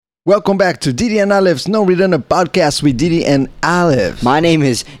Welcome back to Didi and Aleph No Redundant Podcast with Didi and Aleph. My name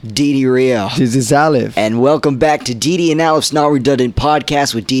is Didi Rio. This is Aleph. And welcome back to Didi and Aleph's Not Redundant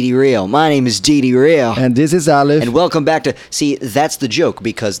Podcast with Didi Rio. My name is Didi Rio. And this is Aleph. And welcome back to... See, that's the joke,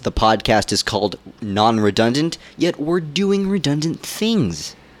 because the podcast is called Non-Redundant, yet we're doing redundant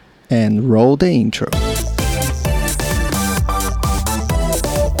things. And roll the intro.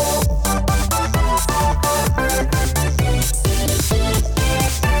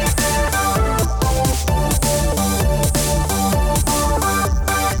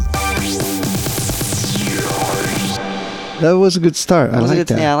 That was a good start. I like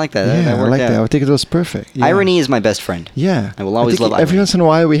that. Yeah, I like that. Yeah, that I like that. I think it was perfect. Yeah. Irony is my best friend. Yeah. I will always love every irony. once in a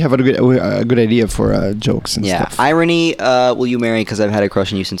while we have a good idea for jokes and stuff. Irony, will you marry? Because I've had a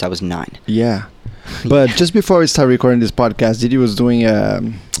crush on you since I was 9. Yeah. But just before we start recording this podcast, Didi was doing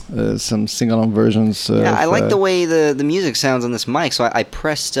some sing-along versions. I like the way the music sounds on this mic, so I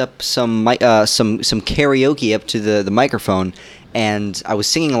pressed up some karaoke up to the microphone, and I was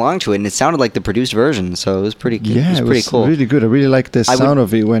singing along to it, and it sounded like the produced version, so it was pretty. Yeah, it was pretty cool. Really good. I really like the sound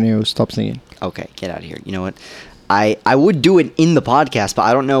of it when you stop singing. Okay, get out of here. You know what? I would do it in the podcast, but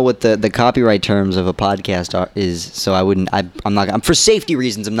I don't know what the copyright terms of a podcast is, so I wouldn't. I'm not. For safety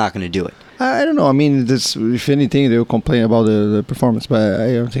reasons, I'm not going to do it. I don't know. I mean, if anything, they'll complain about the performance, but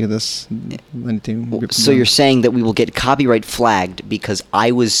I don't think that's anything. So you're saying that we will get copyright flagged because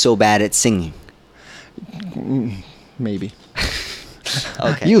I was so bad at singing? Maybe.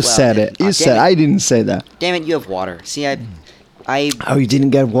 Okay. You said it. You said I didn't say that. Damn it! You have water. See, I. Oh, you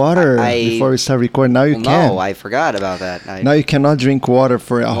didn't get water before we start recording. Now you can. No, I forgot about that. Now you cannot drink water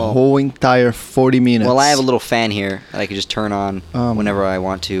for a whole entire 40 minutes. Well, I have a little fan here that I can just turn on whenever I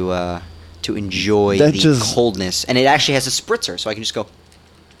want to enjoy the coldness, and it actually has a spritzer, so I can just go.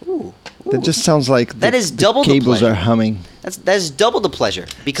 Ooh. That just sounds like the cables are humming. That's double the pleasure,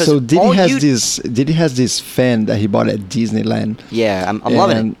 because so Didi has this fan that he bought at Disneyland. Yeah, I'm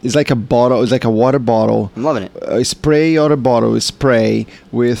loving it. It's like a bottle. It's like a water bottle. I'm loving it. A water bottle spray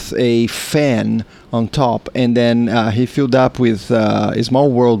with a fan on top, and then he filled up with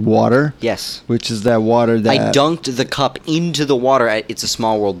Small World water. Yes, which is that water that I dunked the cup into the water at It's a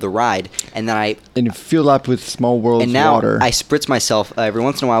Small World, the ride, and then it filled up with Small World and now water. I spritz myself every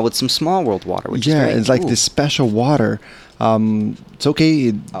once in a while with some Small World water, which is great. It's like this special water. It's okay.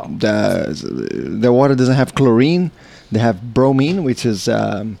 The water doesn't have chlorine. They have bromine, which is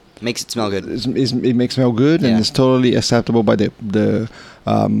makes it smell good. It makes it smell good, and it's totally acceptable by the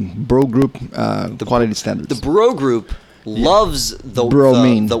Bro Group quality standards. The Bro Group loves the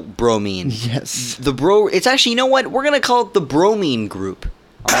bromine. The bromine. Yes. It's actually, you know what? We're gonna call it the Bromine Group.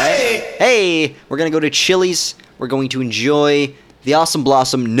 All right. Hey, we're gonna go to Chili's. We're going to enjoy the Awesome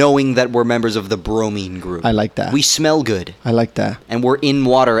Blossom, knowing that we're members of the Bromine Group. I like that. We smell good. I like that. And we're in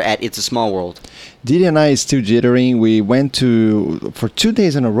water at It's a Small World. Didi and I is still jittering. We went for 2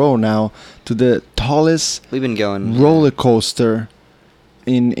 days in a row now to the tallest We've been going roller coaster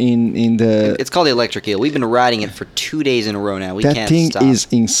in the. It's called the Electric Eel. We've been riding it for 2 days in a row now. We that can't thing stop. is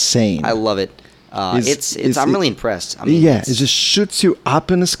insane. I love it. I'm really impressed. I mean, it just shoots you up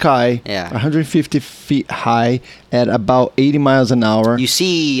in the sky, 150 feet high at about 80 miles an hour. You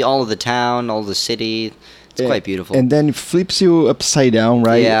see all of the town, all of the city. It's quite beautiful. And then it flips you upside down,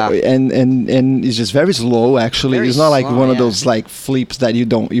 right? Yeah. And it's just very slow, actually. Very it's not like slow, one of those like flips that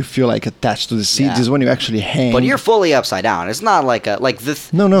you feel like attached to the seat. This is when you actually hang. But you're fully upside down. It's not like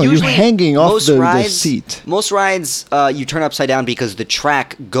No, you're hanging off the seat. Most rides, you turn upside down because the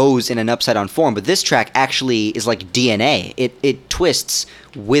track goes in an upside down form. But this track actually is like DNA. It twists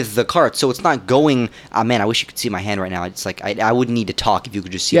with the cart, so it's not going. Man, I wish you could see my hand right now. It's like I wouldn't need to talk if you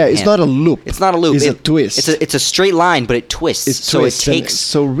could just see. Yeah, it's not a loop. It's not a loop. It's a twist. It's a straight line, but it twists. It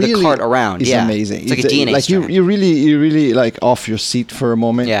takes the cart around. It's amazing. It's like a DNA like strand. you really like off your seat for a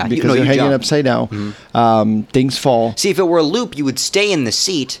moment. Yeah, because you're hanging jump. upside down. Mm-hmm. Things fall. See, if it were a loop, you would stay in the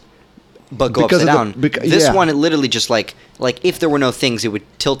seat, but go because upside down. This one, it literally just like if there were no things, it would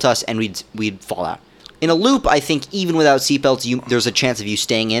tilt us and we'd fall out. In a loop, I think even without seatbelts, there's a chance of you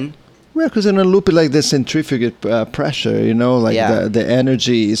staying in. Well, because in a loop, like the centrifugal pressure, the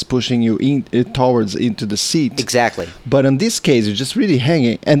energy is pushing you towards into the seat. Exactly. But in this case, you're just really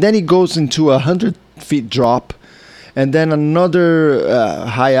hanging, and then it goes into 100 feet drop, and then another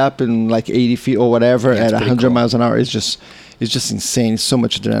high up in like 80 feet or whatever at 100 miles an hour. It's just insane. It's so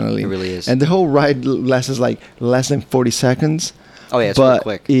much adrenaline. It really is. And the whole ride lasts like less than 40 seconds. Oh yeah, it's really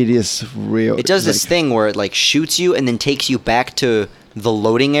quick. It is real. It does this thing where it like shoots you and then takes you back to the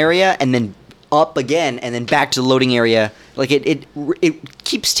loading area and then up again and then back to the loading area. Like it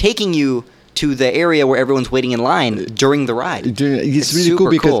keeps taking you to the area where everyone's waiting in line during the ride. It's really super cool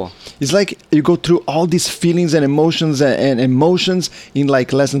because cool. it's like you go through all these feelings and emotions and emotions in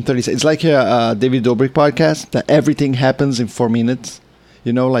like less than 30 seconds. It's like a David Dobrik podcast that everything happens in 4 minutes.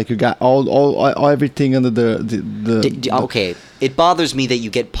 You know, like you got all everything under the Okay, it bothers me that you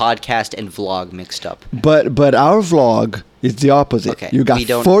get podcast and vlog mixed up. But our vlog is the opposite. Okay, you got we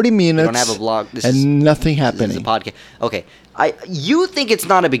don't- 40 we minutes don't have a vlog. and nothing This happening. is a podcast. Okay, you think it's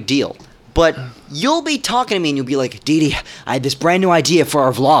not a big deal, but you'll be talking to me and you'll be like, Didi, I had this brand new idea for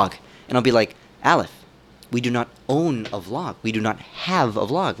our vlog. And I'll be like, Aleph, we do not own a vlog. We do not have a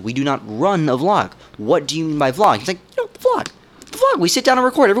vlog. We do not run a vlog. What do you mean by vlog? He's like, the vlog. The vlog. We sit down and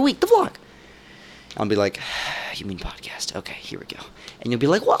record every week. The vlog. I'll be like, you mean podcast? Okay, here we go. And you'll be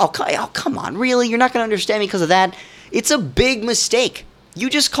like, well, come on, really? You're not going to understand me because of that? It's a big mistake. You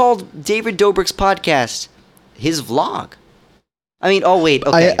just called David Dobrik's podcast his vlog. I mean, oh, wait,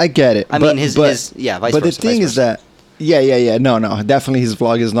 okay. I get it. I mean, his vice versa. But the thing is that, yeah. No, definitely his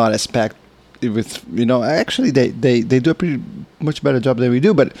vlog is not as packed with, you know, actually they do a pretty much better job than we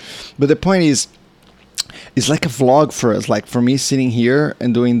do. But the point is, it's like a vlog for us. Like for me sitting here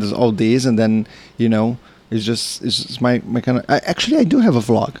and doing this all days and then, you know, it's just my kind of, I do have a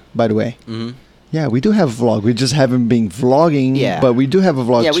vlog, by the way. Mm-hmm. Yeah, we do have a vlog. We just haven't been vlogging, Yeah. but we do have a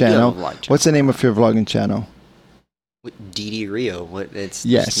vlog Yeah, we do have a channel. vlog channel. What's the name of your vlogging channel? Didi Rio. What? It's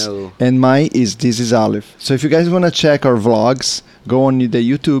Yes, there's no. and mine is This Is Aleph. So if you guys want to check our vlogs, go on the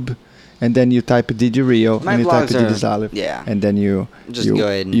YouTube, and then you type Didi Rio, My and you type vlogs are- This Is Aleph, yeah. and then you Just go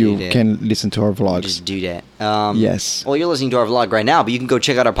ahead and you do that. can listen to our vlogs. Just do that. Yes. Well, you're listening to our vlog right now, but you can go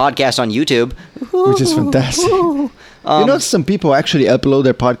check out our podcast on YouTube, Which is fantastic. You know, some people actually upload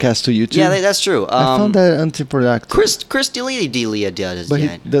their podcast to YouTube. Yeah, that's true. I found that anti-productive. Chris D'Elia does. But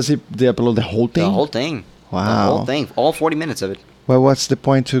Yeah, they upload the whole thing? the whole thing. Wow. The whole thing. All 40 minutes of it. Well, what's the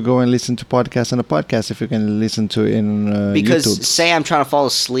point to go and listen to podcasts on a podcast if you can listen to it in Because YouTube? say I'm trying to fall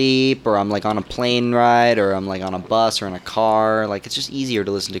asleep, or I'm like on a plane ride, or I'm like on a bus or in a car, like it's just easier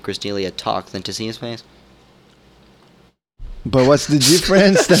to listen to Chris D'Elia talk than to see his face. But what's the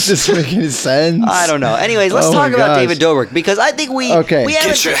difference? That doesn't make any sense. I don't know. Anyways, let's Oh talk my about gosh. David Dobrik because I think we Okay. we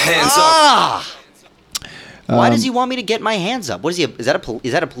haven't. Get your hands up. Why does he want me to get my hands up? What is he? Is that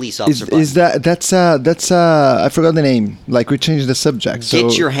a police officer? Is that's I forgot the name. Like we changed the subject. So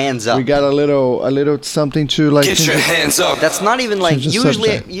Get your hands up. We got a little something to like. Get change your it. hands up. That's not even like Change the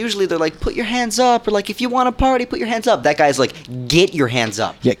subject. usually they're like put your hands up or like if you want to party put your hands up. That guy's like get your hands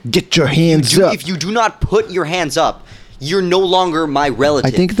up. Yeah, get your hands up. If you do not put your hands up, you're no longer my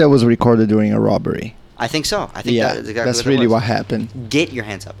relative. I think that was recorded during a robbery. I think so. I think Yeah, that's exactly that's what it really was. what happened. Get your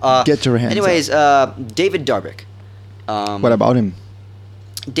hands up. Get your hands anyways, David Dobrik. What about him?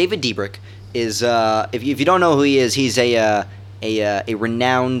 David Dobrik is if you don't know who he is, he's a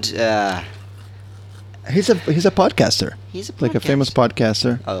renowned. He's a podcaster. He's a like a famous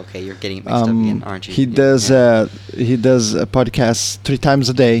podcaster. Oh, okay, you're getting it mixed up again, aren't you? He Yeah, does yeah. he does a podcast 3 times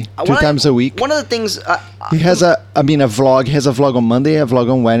a day, 2 times a week. One of the things He has a vlog. He has a vlog on Monday, a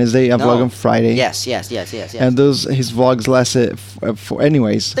vlog on Wednesday, a vlog on Friday. Yes. And his vlogs last for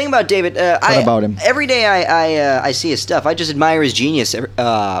anyways. Thing about David, about him? Every day I see his stuff. I just admire his genius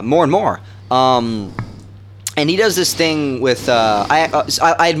more and more. And he does this thing with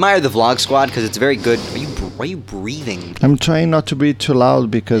I admire the Vlog Squad because it's very good. Are you breathing? I'm trying not to breathe too loud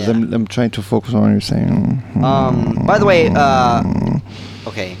because Yeah. I'm trying to focus on what you're saying. By the way,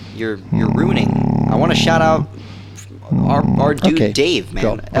 okay, you're ruining. I want to shout out our dude Okay, Dave, man.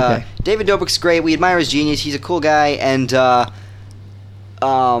 go. Okay. David Dobrik's great. We admire his genius. He's a cool guy, and I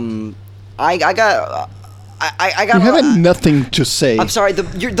got. You have nothing to say. I'm sorry.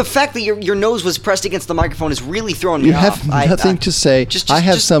 The fact that your nose was pressed against the microphone is really throwing me You off. have nothing to say. I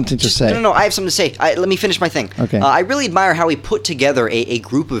have something to say. No, I have something to say. Let me finish my thing. Okay. I really admire how he put together a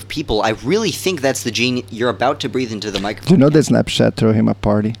group of people. I really think that's the gene you're about to breathe into the Do microphone. you know that Snapchat threw him a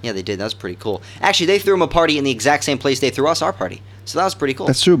party? Yeah, they did. That was pretty cool. Actually, they threw him a party in the exact same place they threw us our party. So that was pretty cool.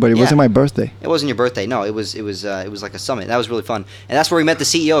 That's true, but it Yeah. wasn't my birthday. It wasn't your birthday. No, it was like a summit. That was really fun, and that's where we met the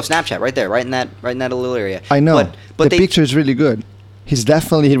CEO of Snapchat, right there, right in that little area. I know. But the picture is really good. He's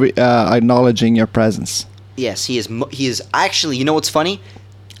definitely acknowledging your presence. Yes, he is. He is actually. You know what's funny?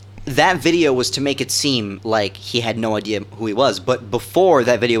 That video was to make it seem like he had no idea who he was. But before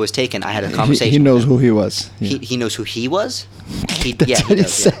that video was taken, I had a conversation. He knows with him. who he was. Yeah. He knows who he was. That's Yeah, what he he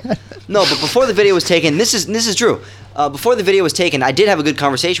does. Yeah. said. No, but before the video was taken, this is true. Before the video was taken, I did have a good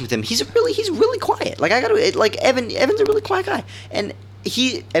conversation with him. He's really quiet. Like Evan's a really quiet guy, and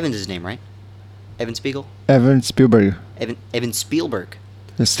Evan's his name, right? Evan Spiegel. Evan Spielberg. Evan Spielberg.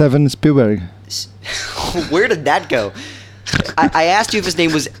 Steven Spielberg. Where did that go? I asked you if his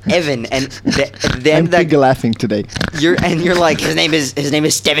name was Evan, and then I'm big laughing today. you're like his name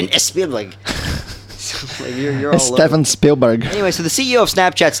is Steven Spielberg. Like you're all Steven Spielberg. Anyway, so the CEO of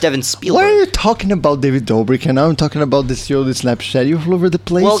Snapchat, Steven Spielberg. Why are you talking about David Dobrik and now I'm talking about the CEO of the Snapchat? You're all over the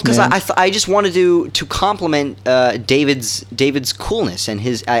place, Well, because man. I just wanted to compliment David's coolness and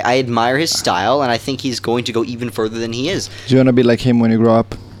his. I admire his style, and I think he's going to go even further than he is. Do you want to be like him when you grow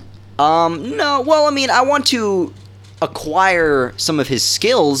up? No. Well, I mean, I want to acquire some of his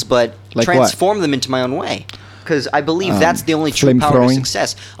skills, but Like transform them into my own way. Because I believe that's the only true flame power to throwing?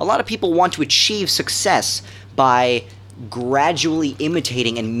 success. A lot of people want to achieve success by gradually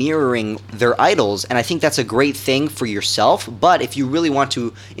imitating and mirroring their idols, and I think that's a great thing for yourself. But if you really want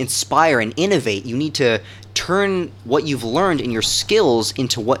to inspire and innovate, you need to turn what you've learned and your skills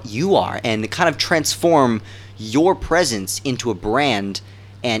into what you are, and kind of transform your presence into a brand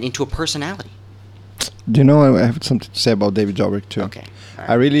and into a personality. Do you know I have something to say about David Dobrik too? Okay. All right.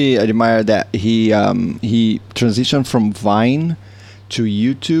 I really admire that he transitioned from Vine to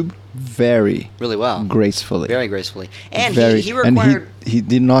YouTube very Really well. gracefully. Very gracefully. And Very- he required... he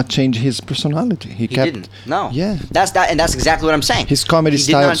did not change his personality. He kept didn't. No. Yeah. That's exactly what I'm saying. His comedy He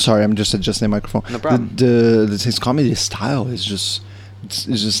did style. not- Sorry, I'm just adjusting the microphone. No problem. His comedy style is just. It's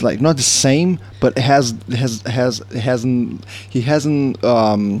just like not the same, but he hasn't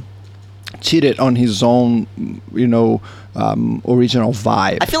cheated on his own, original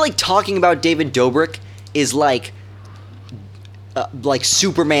vibe. I feel like talking about David Dobrik is like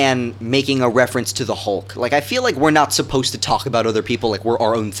Superman making a reference to the Hulk. Like, I feel like we're not supposed to talk about other people like we're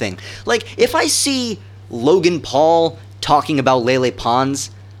our own thing. Like, if I see Logan Paul talking about Lele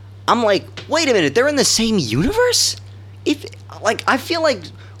Pons, I'm like, wait a minute, they're in the same universe? I feel like,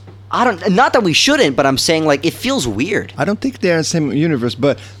 not that we shouldn't, but I'm saying, like, it feels weird. I don't think they're in the same universe,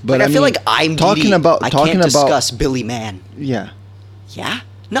 but Like, I feel mean, like I'm talking about I talking can't about discuss Billy Mann. yeah. Yeah?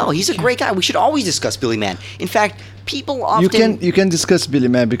 No, he's a great guy. We should always discuss Billy Mann. In fact, people often... You can discuss Billy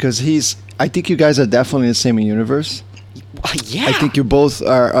Mann because I think you guys are definitely in the same universe. Yeah. I think you both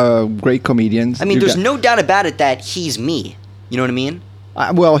are great comedians. I mean, You there's got- no doubt about it that he's me. You know what I mean?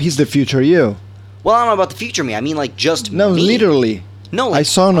 well, he's the future you. Well, I don't know about the future me. I mean, like, just No, me. literally. No, like, I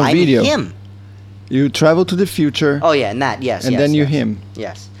saw on a I'm video. him. You travel to the future. Oh, yeah, and that, yes, And yes, then you're yes. him.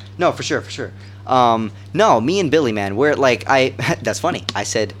 Yes. No, for sure. No, me and Billy, man, we're, like, that's funny. I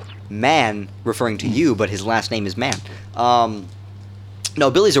said man, referring to you, but his last name is Man. No,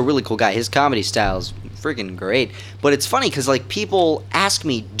 Billy's a really cool guy. His comedy style is freaking great. But it's funny because, like, people ask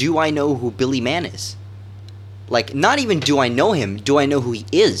me, do I know who Billy Mann is? Like, not even do I know him, do I know who he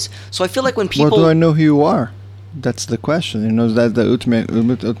is? So I feel like when people... Well, do I know who you are? That's the question. That's the ultimate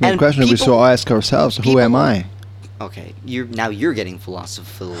And question we people- should ask ourselves. Who am I? Okay, you're getting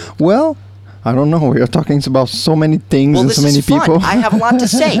philosophical. Well, I don't know. We are talking about so many things Well, and this so many is fun. people. I have a lot to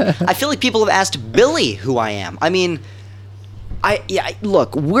say. I feel like people have asked Billy who I am. I mean,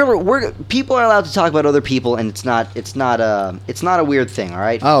 look, we're people are allowed to talk about other people, and it's not a weird thing. All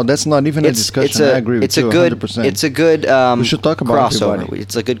right. Oh, that's not even a discussion. I agree with it's you a good, 100%. It's a good We should talk about crossover. everybody.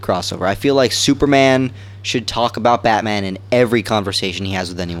 It's a good crossover. I feel like Superman should talk about Batman in every conversation he has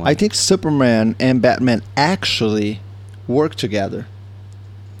with anyone. I think Superman and Batman actually work together.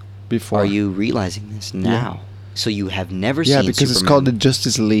 Before. Are you realizing this now? So you have never Yeah, seen because Superman. it's called the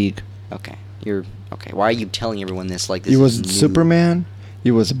Justice League. Okay, you're okay. Why are you telling everyone this like this? It was is new? Superman,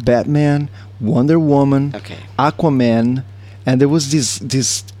 it was Batman, Wonder Woman, Okay. Aquaman, and there was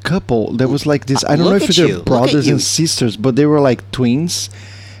this couple. There was like this. I don't know Look if at they're you, look at brothers you. and sisters, but they were like twins,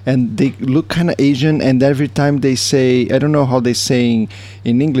 and they look kind of Asian. And every time they say, I don't know how they say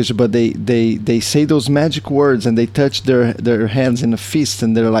in English, but they say those magic words, and they touch their hands in a fist,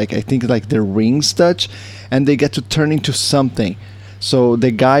 and they're like, I think like their rings touch, and they get to turn into something. So the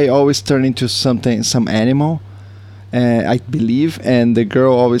guy always turn into something, some animal. I believe, and the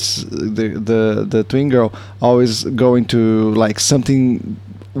girl always, the twin girl always go into like something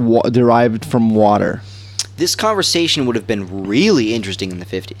derived from water. This conversation would have been really interesting in the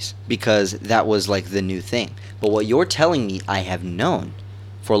 50s because that was like the new thing. But what you're telling me, I have known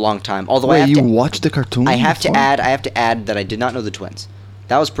for a long time. Although I Wait, have you to, watched the cartoon? I have before? to add that I did not know the twins.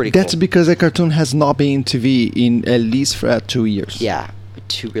 That was pretty That's cool. because the cartoon has not been in TV in at least for 2 years. Yeah,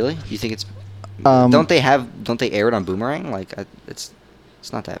 really? You think it's? Um, don't they air it on Boomerang? Like it's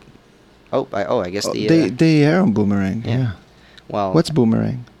not that. I guess they air on Boomerang. Yeah. Yeah. Well. What's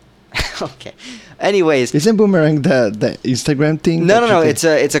Boomerang? Okay. Anyways. Isn't Boomerang the Instagram thing? No. It's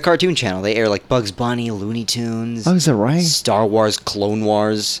a cartoon channel. They air like Bugs Bunny, Looney Tunes. Oh, is that right? Star Wars, Clone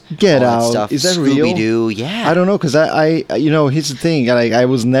Wars. Get all that out. Stuff. Is that real? Scooby-Doo. Yeah. I don't know, because I here's the thing. I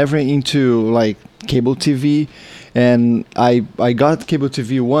was never into like cable TV, and I got cable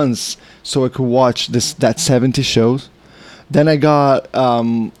TV once so I could watch that 70 shows. Then I got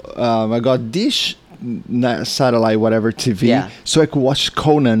Dish satellite whatever TV, Yeah. so I could watch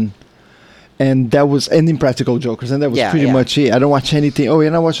Conan. And that was Impractical Jokers, and that was pretty yeah. much it. I don't watch anything. Oh,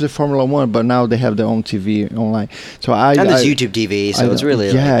 and I watch the Formula One, but now they have their own TV online. So And there's YouTube TV, so it's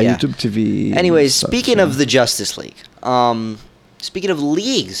really YouTube TV. Anyways, sucks, speaking yeah. of the Justice League, speaking of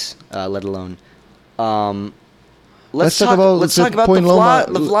leagues, let alone, let's talk about the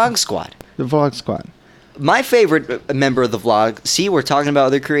Vlog Squad. The Vlog Squad. My favorite member of the vlog. See, we're talking about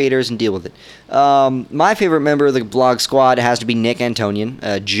other creators and deal with it. My favorite member of the Vlog Squad has to be Nick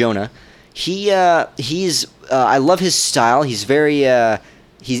Antonian, Jonah. He's I love his style. He's very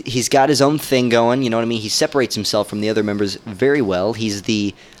he's got his own thing going. You know what I mean? He separates himself from the other members very well. He's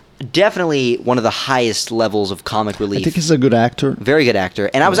definitely one of the highest levels of comic relief. I think he's a good actor. Very good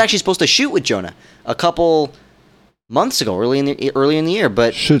actor. And I was actually supposed to shoot with Jonah a couple months ago, early in the year,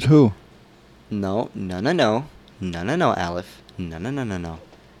 but Shoot who? No, Aleph. No.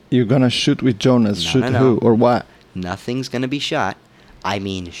 You're gonna shoot with Jonas. No, Shoot no, no. who or what? Nothing's gonna be shot. I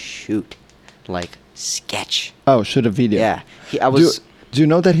mean, shoot, like sketch. Oh, shoot a video. Yeah, Do you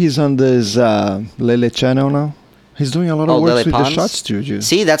know that he's on this Lele channel now? He's doing a lot of work Lele with Pons? the Shot Studio.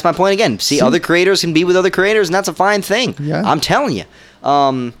 See, that's my point again. See, See? other creators can be with other creators, and that's a fine thing. Yeah. I'm telling you.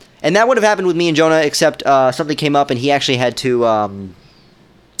 And that would have happened with me and Jonah, except something came up, and he actually had to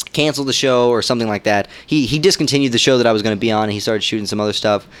cancel the show or something like that. He discontinued the show that I was going to be on, and he started shooting some other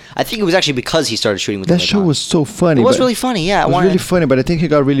stuff. I think it was actually because he started shooting with That Lele show Pons. was so funny. It was but- really funny, yeah. It was really funny, but I think he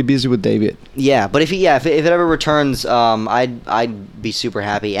got really busy with David. Yeah, but if it ever returns, I'd be super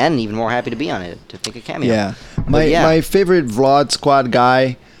happy and even more happy to be on it to take a cameo. Yeah. But My favorite Vlog Squad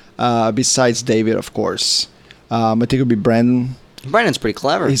guy, besides David, of course, I think it would be Brandon. Brandon's pretty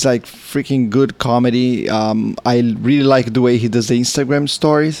clever. He's like freaking good comedy. I really like the way he does the Instagram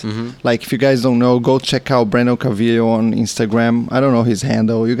stories. Mhm. Like, if you guys don't know, go check out Brandon Calvillo on Instagram. I don't know his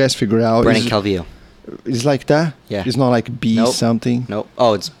handle. You guys figure it out. Brandon Calvillo. It's like that? Yeah. It's not like B Nope. something? Nope.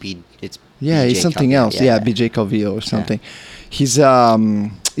 Oh, it's Yeah, BJ it's something Calvillo. else. Yeah, BJ Calvillo or something. He's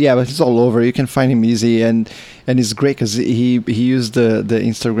but he's all over. You can find him easy, and it's great because he used the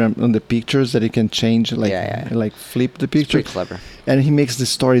Instagram on the pictures that he can change, like like flip the It's picture, pretty clever. and he makes the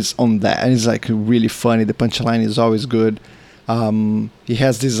stories on that, and it's like really funny. The punchline is always good. He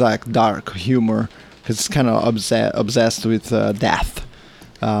has this like dark humor because it's kind of obsessed with death.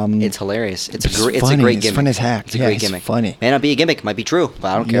 It's hilarious. It's a funny. great It's gimmick. funny as heck. It's a Yeah, great it's gimmick. funny. May not be a gimmick, might be true, but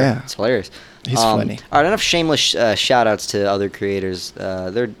I don't care. Yeah. It's hilarious. He's funny. All right, enough shameless shout outs to other creators.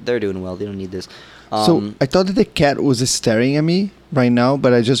 They're doing well. They don't need this. So I thought that the cat was staring at me right now,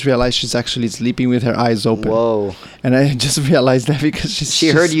 but I just realized she's actually sleeping with her eyes open. Whoa. And I just realized that because She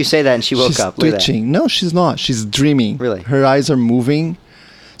heard you say that and she woke she's up. Look at that. twitching. No, she's not. She's dreaming. Really? Her eyes are moving.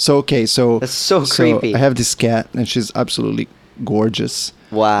 So That's so creepy. I have this cat, and she's absolutely gorgeous.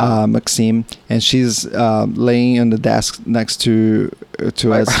 Wow. Maxime, and she's laying on the desk next to us. Are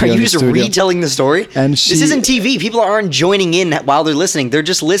here you in the just studio. retelling the story? And this she- isn't TV. People aren't joining in while they're listening. They're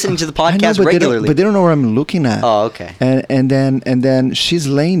just listening to the I know, podcast but regularly. They don't know what I'm looking at. Oh, okay. And then she's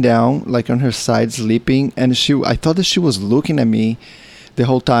laying down like on her side sleeping, and I thought that she was looking at me the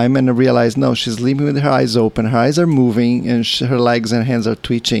whole time, and I realized no, she's sleeping with her eyes open. Her eyes are moving, and her legs and hands are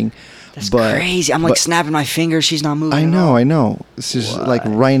twitching. That's crazy. I'm like snapping my fingers. She's not moving. I know. She's like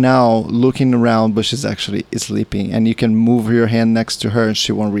right now looking around, but she's actually sleeping, and you can move your hand next to her, and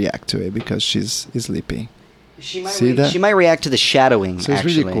she won't react to it because she's sleeping. She might See that? She might react to the shadowing. So it's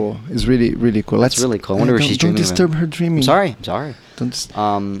actually. really cool. It's really cool. That's really cool. I wonder if she's don't dreaming of it. disturb her dreaming. I'm sorry. Don't dis-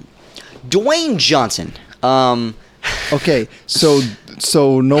 Dwayne Johnson. Okay, so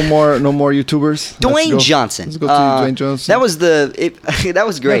no more YouTubers. Dwayne Johnson. Let's go to Dwayne Johnson. That was that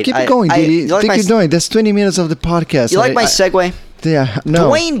was great. No, keep it going, Didi. you like Keep my, it going. That's 20 minutes of the podcast. You like my segue? Yeah.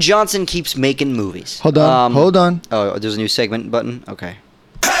 No. Dwayne Johnson keeps making movies. Hold on. Oh, there's a new segment button. Okay.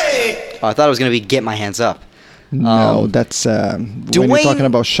 Oh, I thought it was gonna be get my hands up. No, that's when you're Dwayne- talking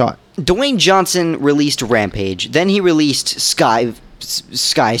about shot. Dwayne Johnson released Rampage. Then he released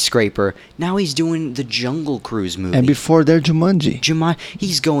Skyscraper. Now he's doing the Jungle Cruise movie. And before there, Jumanji.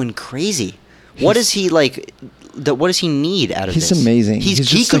 He's going crazy. What is he like? What does he need out of this? He's amazing. He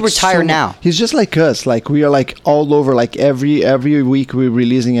just could like retire now. He's just like us. Like we are like all over. Like every week we're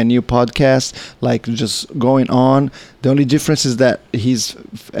releasing a new podcast. Like just going on. The only difference is that he's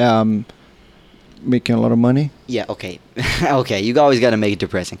making a lot of money. Yeah, okay. Okay, you always got to make it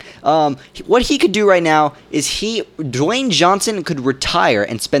depressing. What he could do right now is Dwayne Johnson could retire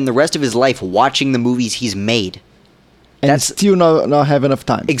and spend the rest of his life watching the movies he's made. and That's still not have enough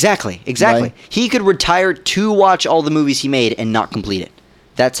time. exactly. Right. He could retire to watch all the movies he made and not complete it.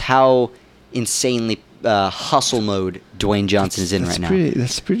 That's how insanely hustle mode Dwayne Johnson is in right now.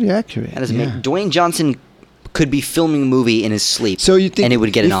 That's pretty accurate. That doesn't make Dwayne Johnson could be filming a movie in his sleep. So you think, and it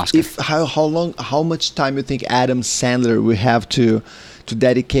would get an Oscar. How much time you think Adam Sandler will have to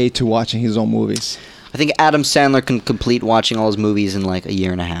dedicate to watching his own movies? I think Adam Sandler can complete watching all his movies in like a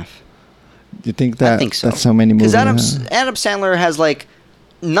year and a half. You think that? I think so. That's so many movies. Because Adam Sandler has like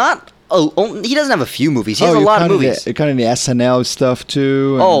he doesn't have a few movies. He has a lot of movies. Kind of the SNL stuff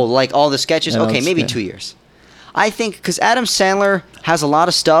too. Like all the sketches. and all Okay, the maybe stuff. 2 years. I think because Adam Sandler has a lot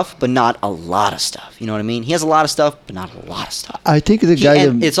of stuff, but not a lot of stuff. You know what I mean? He has a lot of stuff, but not a lot of stuff. I think the guy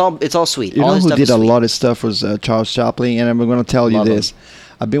And that, it's all sweet. you all know his who stuff did is a sweet. lot of stuff was Charles Chaplin, and I'm going to tell you Love him. this.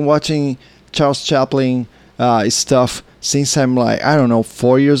 I've been watching Charles Chaplin stuff since I'm like, I don't know,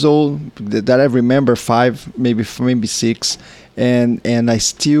 4 years old. That I remember 5, maybe 6, and I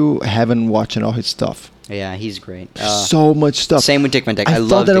still haven't watched all his stuff. Yeah, he's great. So much stuff. Same with Dick Van Dyke. I I love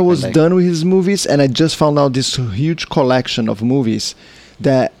thought that Dick I Van was Dyke. done with his movies, and I just found out this huge collection of movies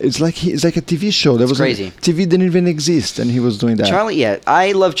that it's like a TV show. That was crazy. TV didn't even exist, and he was doing that.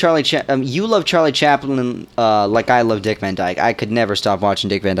 I love Charlie. You love Charlie Chaplin like I love Dick Van Dyke. I could never stop watching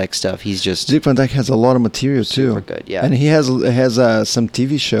Dick Van Dyke stuff. He's just Dick Van Dyke has a lot of material too. Super good, yeah. And he has some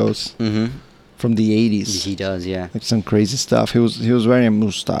TV shows from the 80s, he does, yeah. like some crazy stuff. He was wearing a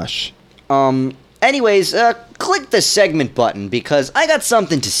mustache. Anyways, click the segment button because I got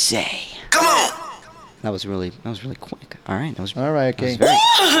something to say. Come on. That was really quick. All right, that was All right, that was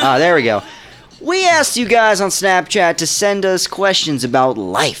okay. there we go. We asked you guys on Snapchat to send us questions about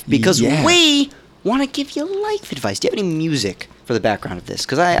life because Yeah. we want to give you life advice. Do you have any music for the background of this?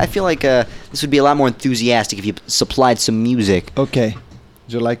 Because I feel like this would be a lot more enthusiastic if you supplied some music. Okay.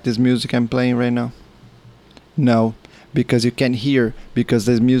 Do you like this music I'm playing right now? No, because you can't hear because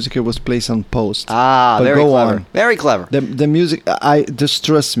this music was placed on post. Ah, But very go clever. on. Very clever. The music, I just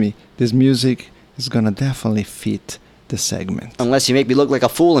trust me. This music is gonna definitely fit the segment. Unless you make me look like a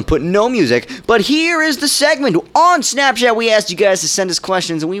fool and put no music. But here is the segment. On Snapchat, we asked you guys to send us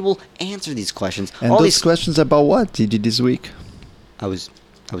questions, and we will answer these questions. And All those these questions about what did you this week? I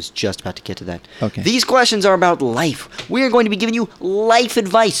was just about to get to that. Okay. These questions are about life. We are going to be giving you life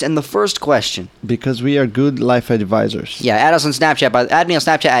advice. And the first question. Because we are good life advisors. Yeah, add us on Snapchat. Add me on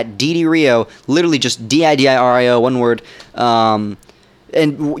Snapchat at DDRio. Literally just DIDIRIO, one word. And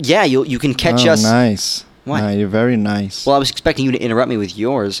yeah, you can catch us. Nice. What? Nah, you're very nice. Well, I was expecting you to interrupt me with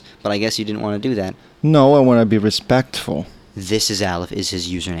yours, but I guess you didn't want to do that. No, I want to be respectful. This is Aleph is his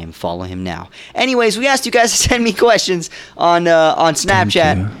username. Follow him now. Anyways, we asked you guys to send me questions on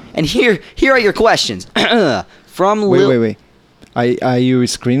Snapchat, you. and here are your questions from Wait, Lil. wait. Are you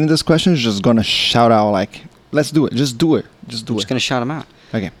screening this question? Or just gonna shout out like, let's do it. Just do it. Just do I'm it. just gonna shout them out.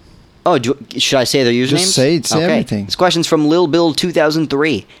 Okay. Oh, should I say their usernames? Just say it, say everything. This question's from Lil Bill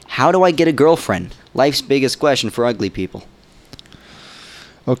 2003. How do I get a girlfriend? Life's biggest question for ugly people.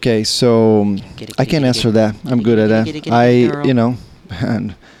 Okay, so I can answer that. I'm good at that. I,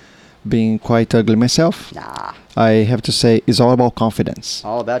 and being quite ugly myself, Nah, I have to say it's all about confidence.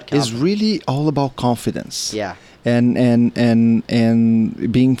 all about It's confidence. really all about confidence. Yeah. And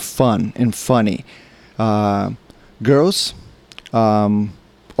being fun and funny. Girls,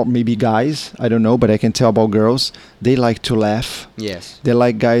 or maybe guys, I don't know, but I can tell about girls. They like to laugh. Yes. They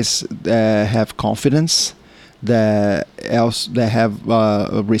like guys that have confidence, that have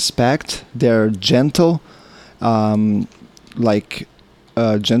respect. They're gentle, like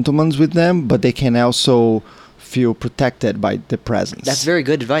gentlemen with them, but they can also feel protected by the presence. That's very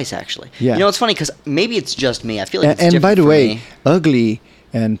good advice, actually. Yeah. You know, it's funny because maybe it's just me. I feel like it's And by different the for way, me. ugly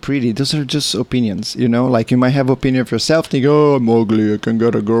and pretty, those are just opinions, like you might have opinion of yourself, think, oh, I'm ugly, I can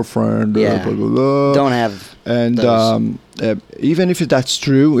get a girlfriend, Yeah. blah, blah, blah. Don't have And those. even if that's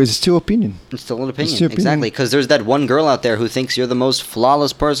true, it's still opinion. It's still an opinion. your opinion. Exactly. Because there's that one girl out there who thinks you're the most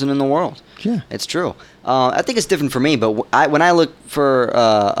flawless person in the world. Yeah. It's true. I think it's different for me, but when I look for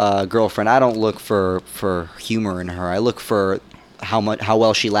a girlfriend, I don't look for humor in her. I look for how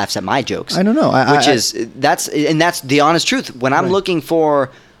well she laughs at my jokes. I don't know. That's the honest truth. When I'm Right. looking for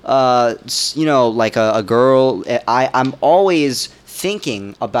like a girl, I'm always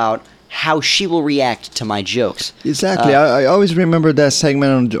thinking about how she will react to my jokes. Exactly. I always remember that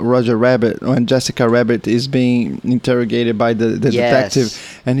segment on Roger Rabbit when Jessica Rabbit is being interrogated by the Yes.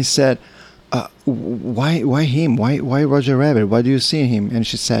 detective, and he said, Why him? Why Roger Rabbit? Why do you see him? And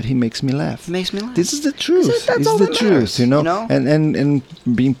she said, he makes me laugh. Makes me laugh. This is the truth. That's all the that truth, matters, you know? you know? And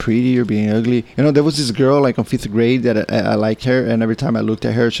being pretty or being ugly. You know, there was this girl like on 5th grade that I liked her, and every time I looked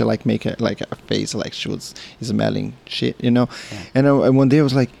at her, she like make a face like she was smelling shit, you know? Yeah. And one day I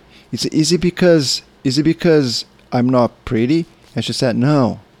was like, is it because I'm not pretty? And she said,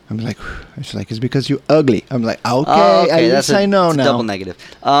 no. I'm like, and she's like, it's because you're ugly. I'm like, okay, at least I know now. Double negative.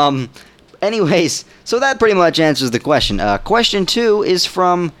 Anyways, so that pretty much answers the question. Question 2 is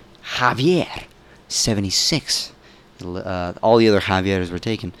from Javier, 76. All the other Javieres were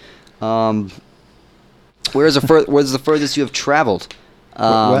taken. Where's the furthest you have traveled?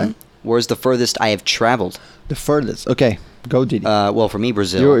 What? Where's the furthest I have traveled? The furthest. Okay, go Didi. Well, for me,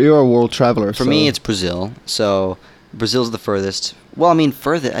 Brazil. You're a world traveler. For me, it's Brazil. So Brazil's the furthest. Well, I mean,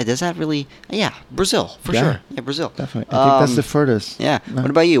 further. Does that really? Yeah, Brazil for sure. Yeah, Brazil. Definitely. I think that's the furthest. Yeah. What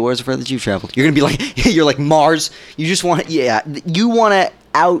about you? Where's the furthest you've traveled? You're gonna be like, you're like Mars. You just want to, you want to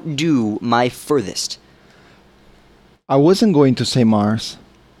outdo my furthest. I wasn't going to say Mars.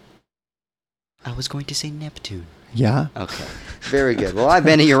 I was going to say Neptune. Yeah. Okay. Very good. Well, I've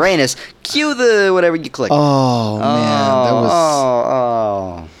been to Uranus. Cue the whatever you click. Oh man, that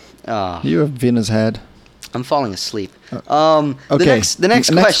was. Oh. You're a Venus head. I'm falling asleep. Okay. The next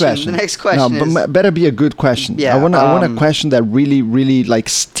question. The next question. No, but better be a good question. Yeah. I want a question that really, really like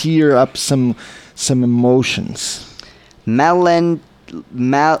stir up some emotions.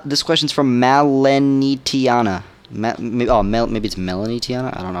 This question's from Malenitiana. Maybe it's Melanie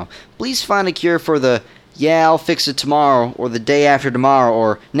Tiana. I don't know. Please find a cure for the I'll fix it tomorrow, or the day after tomorrow,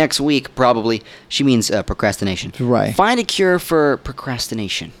 or next week, probably. She means procrastination. Right. Find a cure for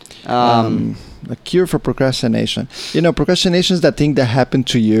procrastination. A cure for procrastination. You know, procrastination is that thing that happened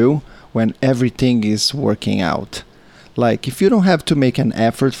to you when everything is working out. Like, if you don't have to make an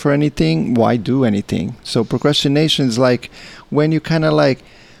effort for anything, why do anything? So procrastination is like when you kind of like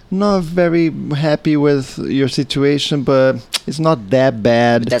not very happy with your situation, but it's not that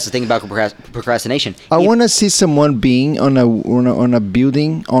bad. But that's the thing about procrastination. I want to see someone being on a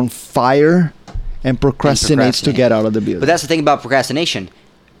building on fire and procrastinates to get out of the building. But that's the thing about procrastination.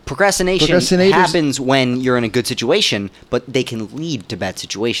 Procrastination happens when you're in a good situation, but they can lead to bad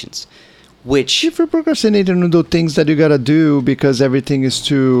situations. Which, if you're procrastinating on the things that you gotta do because everything is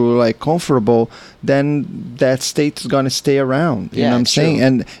too like comfortable, then that state is gonna stay around. You know what I'm saying?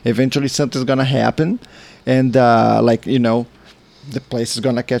 And eventually something's gonna happen, and the place is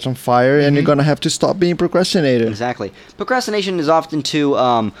gonna catch on fire, and you're gonna have to stop being procrastinator. Exactly. Procrastination is often too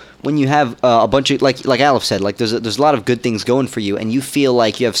when you have a bunch of like Aleph said, like there's a lot of good things going for you, and you feel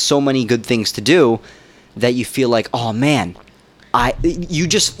like you have so many good things to do that you feel like, oh man. You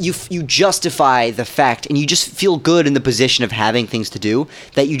justify the fact, and you just feel good in the position of having things to do,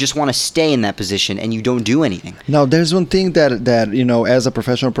 that you just want to stay in that position and you don't do anything. Now, there's one thing that as a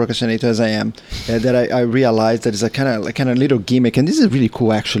professional procrastinator as I am, that I realized that is a kind of little gimmick, and this is really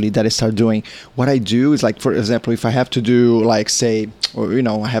cool actually that I start doing. What I do is, like, for example, if I have to do like say, or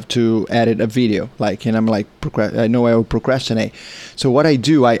I have to edit a video, like, and I'm like I know I will procrastinate. So what I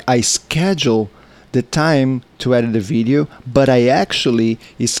do, I schedule the time to edit the video, but I actually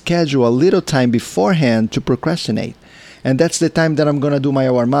schedule a little time beforehand to procrastinate. And that's the time that I'm gonna do my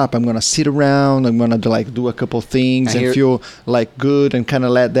warm up. I'm gonna sit around, I'm gonna do a couple things and feel like good and kind of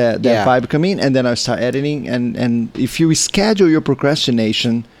let that vibe come in, and then I start editing. And if you schedule your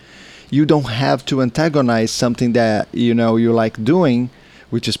procrastination, you don't have to antagonize something that you like doing,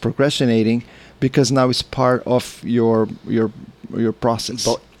 which is procrastinating, because now it's part of your process.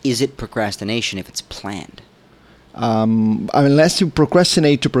 But is it procrastination if it's planned? Unless you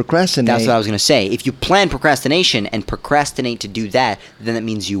procrastinate to procrastinate. That's what I was going to say. If you plan procrastination and procrastinate to do that, then that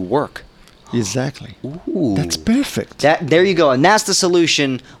means you work. Exactly. Ooh. That's perfect. There you go. And that's the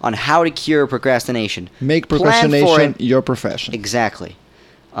solution on how to cure procrastination. Make procrastination your profession. Exactly.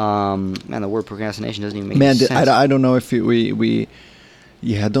 Man, the word procrastination doesn't even make sense. I don't know if we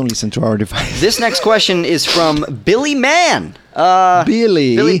don't listen to our device. This next question is from Billy Mann.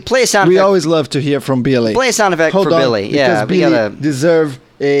 Billy, play a sound effect. We always love to hear from Billy. Play a sound effect for Billy. Yeah, we gotta deserve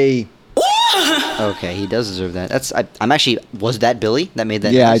a. Okay, he does deserve that. I'm actually. Was that Billy that made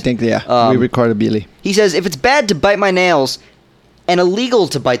that? Yeah, noise? I think we recorded Billy. He says, if it's bad to bite my nails and illegal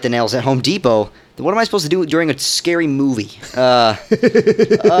to bite the nails at Home Depot, then what am I supposed to do during a scary movie? That's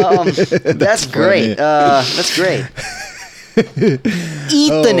great. That's great. Eat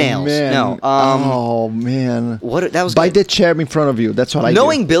the nails. Man. No. Oh man. What that was? Bite the chair in front of you. That's what I do.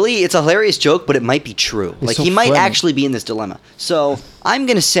 Knowing Billy, it's a hilarious joke, but it might be true. It's like so he might funny. actually be in this dilemma. So I'm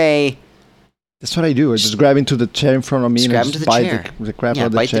gonna say, That's what I do. I just grab into the chair in front of me Just and grab I into just the bite chair. the crap Yeah, out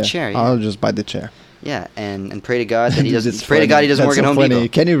of the bite chair. the chair, yeah. I'll just bite the chair. Yeah, and pray to God that he doesn't. It's Pray to God he doesn't That's work so at Home funny.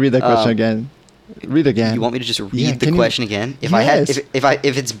 Depot. Can you read that question again? Read again. You want me to just read Yeah, the can you- question again? If I had, Yes.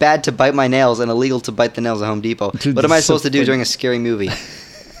 if it's bad to bite my nails and illegal to bite the nails at Home Depot, Dude, what am I that's so supposed to do funny. during a scary movie?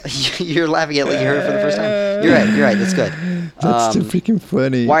 You're laughing at like you heard it for the first time. You're right. You're right. That's good. That's too freaking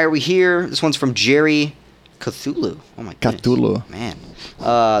funny. Why are we here? This one's from Jerry Cthulhu. Oh my goodness. Cthulhu. Man,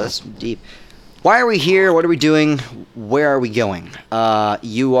 that's deep. Why are we here? What are we doing? Where are we going?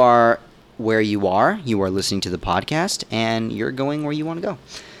 You are where you are. You are listening to the podcast, and you're going where you want to go.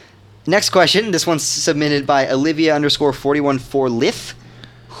 Next question. This one's submitted by Olivia_414Lif.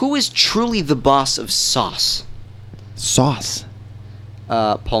 Who is truly the boss of sauce? Sauce.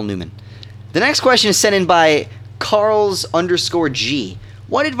 Paul Newman. The next question is sent in by Carls_G.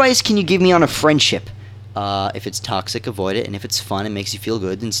 What advice can you give me on a friendship? If it's toxic, avoid it, and if it's fun and makes you feel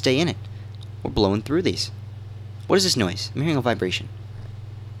good, then stay in it. We're blowing through these. What is this noise? I'm hearing a vibration.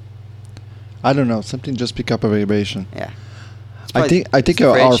 I don't know. Something just pick up a vibration. Yeah. It's I probably- think it's the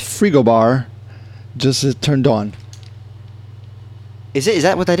our fridge. frigo bar just turned on. Is it? Is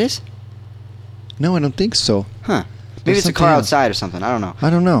that what that is? No, I don't think so. Huh. Maybe There's it's a something car else. outside or something. I don't know. I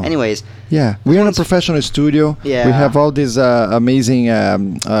don't know. Anyways, Yeah, we're in a one's- professional studio. Yeah. We have all these amazing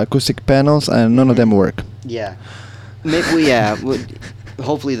acoustic panels, and none of them work. yeah. Maybe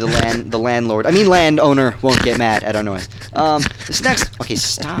hopefully the landowner won't get mad at our noise. This next. Okay,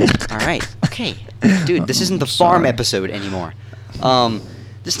 stop. All right. Okay, dude, this isn't the farm sorry. episode anymore.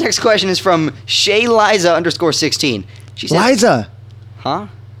 This next question is from Shay Liza_16. She says, Liza. Huh?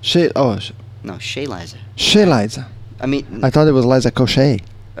 No, Shay Liza. Shay Liza. I mean, I thought it was Liza Cochet.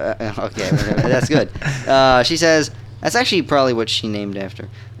 okay, that's good. She says that's actually probably what she named after.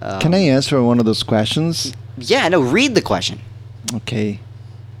 Can I answer one of those questions? Yeah, no. Read the question. Okay.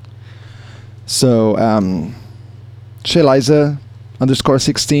 So, Shay Liza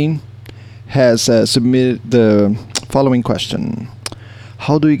 _16 has submitted the following question.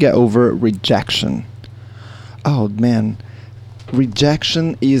 How do you get over rejection? Oh, man.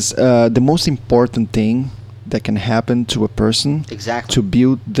 Rejection is the most important thing that can happen to a person Exactly. to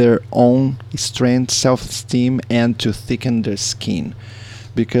build their own strength, self-esteem, and to thicken their skin.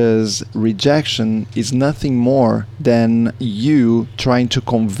 Because rejection is nothing more than you trying to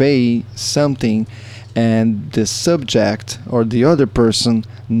convey something and the subject or the other person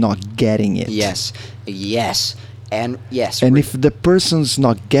not getting it. Yes. Yes. And yes. And if the person's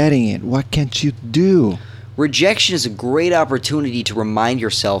not getting it, what can't you do? Rejection is a great opportunity to remind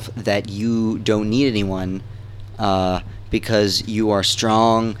yourself that you don't need anyone because you are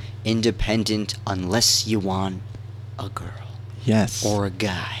strong, independent, unless you want a girl Yes. or a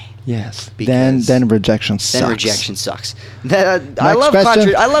guy. Yes. Because Then rejection sucks. Then rejection sucks. I love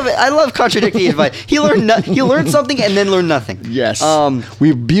question. I love it. I love contradicting advice. He learned something and then learned nothing. Yes. Um,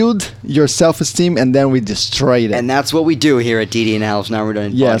 We build your self-esteem and then we destroy it. and that's what we do here at DD and Alves. Now we're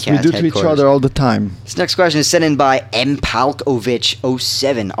doing Yes, we podcast do to each headquarters. other all the time. This next question is sent in by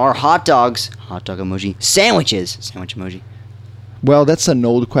Mpalkovich07. Are hot dogs, hot dog emoji, sandwiches, sandwich emoji? Well, that's an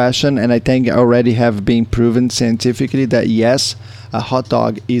old question, and I think already have been proven scientifically that yes, a hot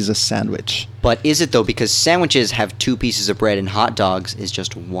dog is a sandwich. But is it though? Because sandwiches have 2 pieces of bread and hot dogs is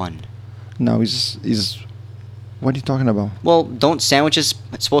just 1. No, what are you talking about? Well, don't sandwiches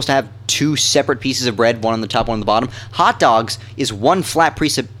supposed to have 2 separate pieces of bread, one on the top, one on the bottom? Hot dogs is 1 flat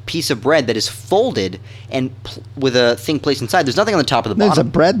piece of bread that is folded and with a thing placed inside. There's nothing on the top or the There's a bottom.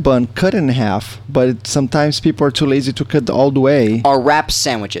 bread bun cut in half, but sometimes people are too lazy to cut all the way. Are wraps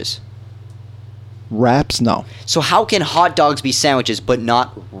sandwiches? Wraps, no. So how can hot dogs be sandwiches but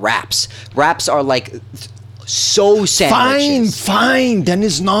not wraps? Wraps are like so sandwiches. Fine, then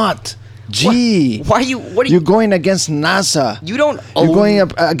it's not. Gee. Why are you? What are You're you? going against NASA. You don't You're own. going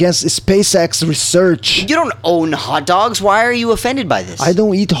up against SpaceX research. You don't own hot dogs. Why are you offended by this? I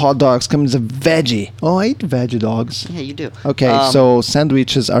don't eat hot dogs. Comes a veggie. Oh, I eat veggie dogs. Yeah, you do. Okay, so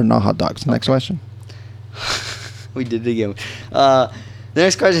sandwiches are not hot dogs. Next question. We did it again. The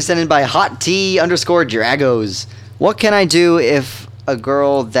next question is sent in by Hot T _Dragos. What can I do if a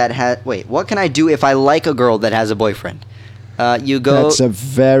girl that has? Wait, what can I do if I like a girl that has a boyfriend? You go. That's a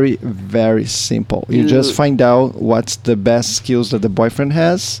very, very simple. You just find out what's the best skills that the boyfriend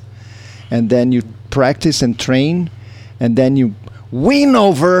has, and then you practice and train, and then you win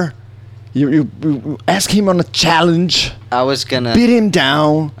over. You ask him on a challenge, I was gonna. beat him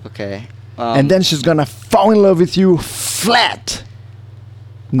down, Okay. and then she's gonna fall in love with you flat.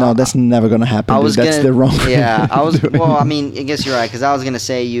 No, that's never gonna happen. I Dude. was That's gonna, the wrong. way yeah. to I was do it. well. I mean, I guess you're right because I was gonna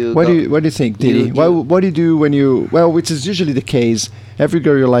say you. What do you think, Didi? What do you do when you which is usually the case. Every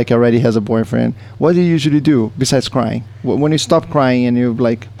girl you like already has a boyfriend. What do you usually do besides crying? When you stop crying and you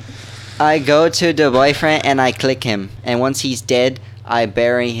like, I go to the boyfriend and I click him, and once he's dead, I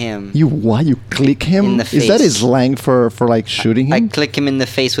bury him. you click him? In the Is that face. slang for like shooting him? I click him in the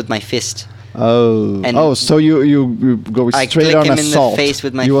face with my fist. Oh, so you go I straight click on him in the assault. face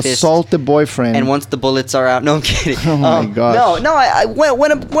with my you fist. assault the boyfriend. And once the bullets are out, no, I'm kidding. Oh my gosh. No.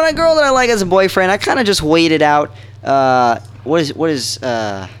 When a girl that I like as a boyfriend, I kind of just wait it out. What is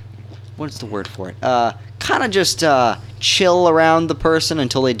the word for it? Kind of just chill around the person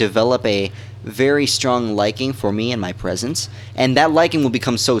until they develop a very strong liking for me and my presence, and that liking will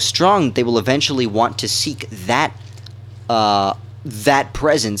become so strong that they will eventually want to seek that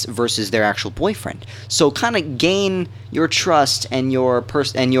presence versus their actual boyfriend. So kind of gain your trust and your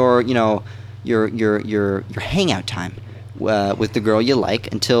your hangout time with the girl you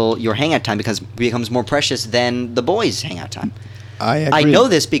like until your hangout time becomes more precious than the boys' hangout time. I agree. I know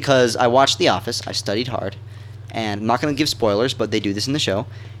this because I watched The Office. I studied hard, and I'm not going to give spoilers, but they do this in the show.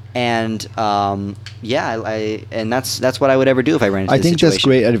 And and that's what I would ever do if I ran into I this think situation. that's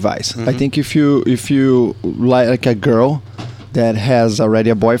great advice. I Mhm. think if you like a girl that has already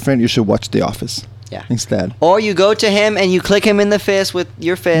a boyfriend, you should watch The Office. Yeah. Instead. Or you go to him and you click him in the fist with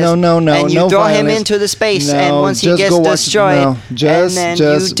your fist. No, And you no throw him violence. into the space, No, and once he just gets go watch- destroyed, no, just, and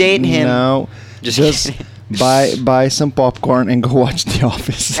then you date him. No, Just just kidding. buy some popcorn and go watch The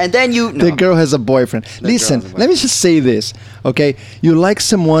Office. And then you. No. The girl has a boyfriend. girl Listen, has a let me just say this, okay? You like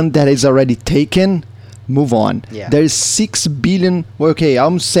someone that is already taken, move on. Yeah. There is 6 billion, well, okay,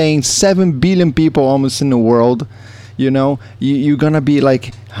 I'm saying 7 billion people almost in the world. You know, you're gonna be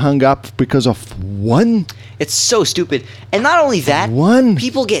like hung up because of one. It's so stupid. And not only that, One.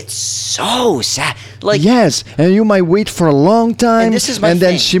 people get so sad. Like, Yes, and you might wait for a long time, And this is my then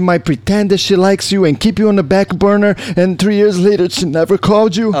thing. she might pretend that she likes you and keep you on the back burner, and 3 years later she never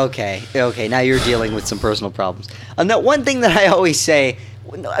called you. Okay, now you're dealing with some personal problems. That one thing that I always say,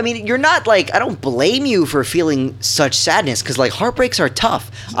 I mean, you're not like, I don't blame you for feeling such sadness, because like heartbreaks are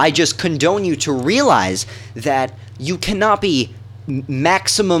tough. I just condone you to realize that you cannot be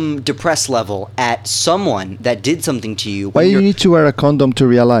maximum depressed level at someone that did something to you. Why when you you're- need to wear a condom to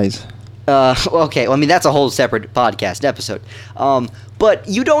realize? Okay, well, I mean, that's a whole separate podcast episode. But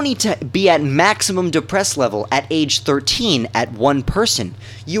you don't need to be at maximum depressed level at age 13 at one person.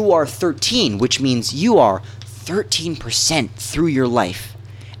 You are 13, which means you are 13% through your life.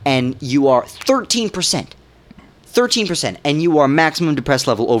 And you are 13%. 13%, and you are maximum depressed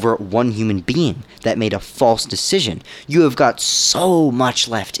level over one human being that made a false decision. You have got so much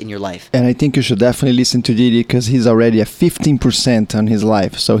left in your life. And I think you should definitely listen to Didi because he's already at 15% on his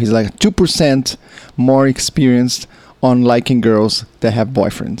life. So he's like 2% more experienced on liking girls that have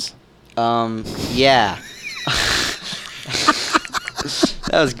boyfriends. Yeah.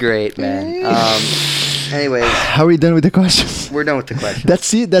 That was great, man. Anyways, How are we done with the questions? we're done with the questions.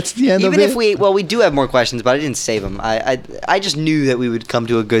 That's it? That's the end Even of it? if we do have more questions, but I didn't save them. I just knew that we would come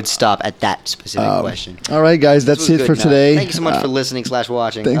to a good stop at that specific question. All right, guys, This that's was it good, for man. today. Thank you so much for listening /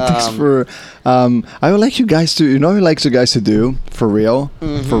 watching. Thanks for. I would like you guys to. You know, what I like you guys to do for real,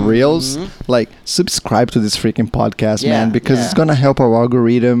 for reals. Like subscribe to this freaking podcast, Yeah, man, because it's gonna help our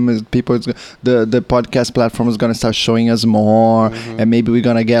algorithm. People, the podcast platform is gonna start showing us more, and maybe we're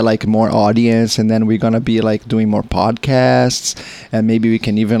gonna get like more audience, and then we're gonna be like doing more podcasts, and maybe we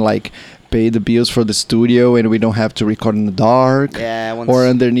can even like pay the bills for the studio and we don't have to record in the dark Yeah, or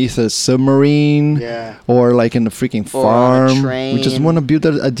underneath a submarine Yeah. or like in a freaking Or on a farm. We just train. want to build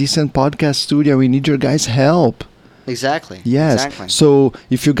a decent podcast studio. We need your guys' help. Exactly. Yes. Exactly. So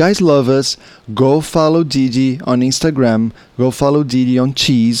if you guys love us, go follow Didi on Instagram. Go follow Didi on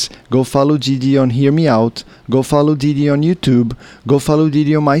Cheese. Go follow Didi on Hear Me Out. Go follow Didi on YouTube. Go follow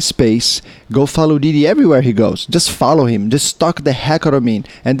Didi on MySpace. Go follow Didi everywhere he goes. Just follow him. Just stalk the heck out of him.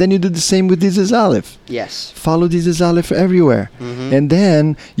 And then you do the same with This Is Aleph. Yes. Follow This Is Aleph everywhere. And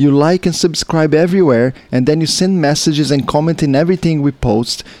then you like and subscribe everywhere. And then you send messages and comment in everything we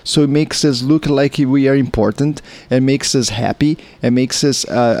post. So it makes us look like we are important. And makes us happy. And makes us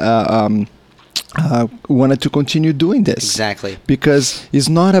wanted to continue doing this. Exactly. Because it's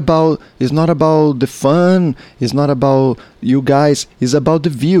not about the fun. It's not about you guys. It's about the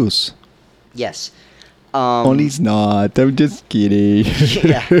views. Yes. Only it's not. I'm just kidding.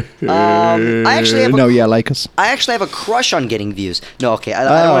 Yeah. I actually have like us. I actually have a crush on getting views. No, okay.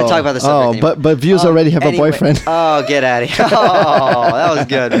 I don't want to talk about this subject anymore. but views already have anyway. a boyfriend. Oh, get out of here. Oh, that was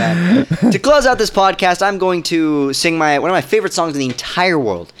good, man. To close out this podcast, I'm going to sing one of my favorite songs in the entire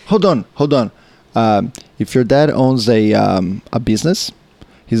world. Hold on. If your dad owns a business,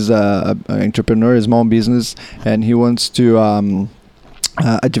 he's an entrepreneur, a small business, and he wants to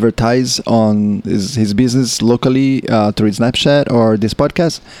advertise on his business locally through Snapchat or this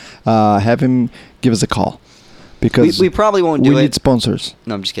podcast, have him give us a call. Because we probably won't do it. We need sponsors.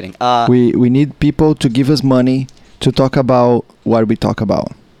 No, I'm just kidding. We need people to give us money to talk about what we talk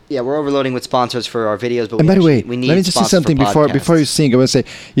about. Yeah, we're overloading with sponsors for our videos, but and by the way, we need let me just say something before you sing. I will say,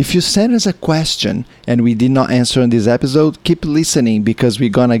 if you send us a question and we did not answer in this episode, keep listening because we're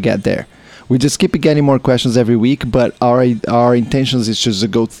gonna get there. We just keep getting more questions every week, but our intentions is just to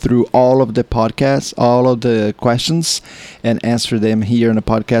go through all of the podcasts, all of the questions, and answer them here in the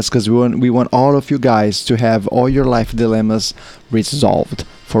podcast because we want all of you guys to have all your life dilemmas resolved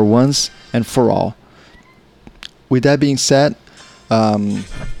for once and for all. With that being said, hold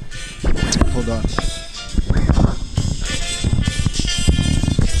on.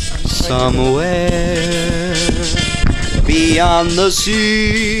 Somewhere beyond the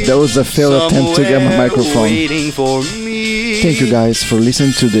sea. That was a failed attempt to get my microphone. Waiting for me. Thank you guys for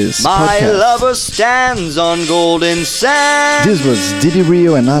listening to this my podcast. lover stands on golden sand. This was Didi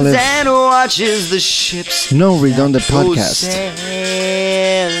Rio and Aleph. And watches the ships. No redundant podcast.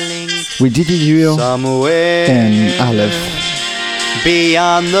 Sailing with Didi Rio and Aleph.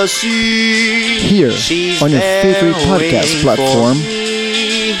 Beyond the sea. Here on your favorite podcast platform.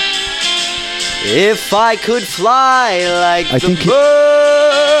 If I could fly like the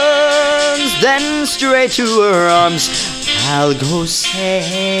birds, then straight to her arms I'll go sailing.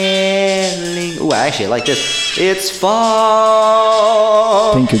 Ooh, actually, I like this. It's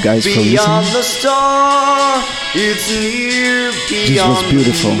far. Thank you guys for listening. Beyond the star, it's near. This was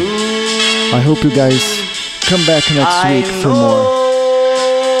beautiful. I hope you guys come back next week for more.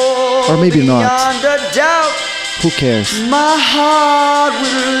 Or maybe not. Who cares? My heart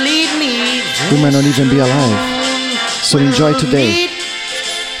will lead me. We might not even be alive. So enjoy today.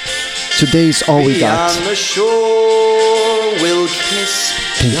 Today is all we got. Beyond the shore, we'll kiss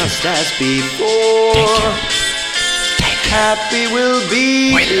just as before. Thank you. Happy we'll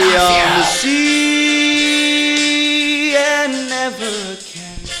be beyond the sea, and never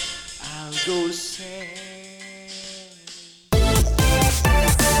again I'll go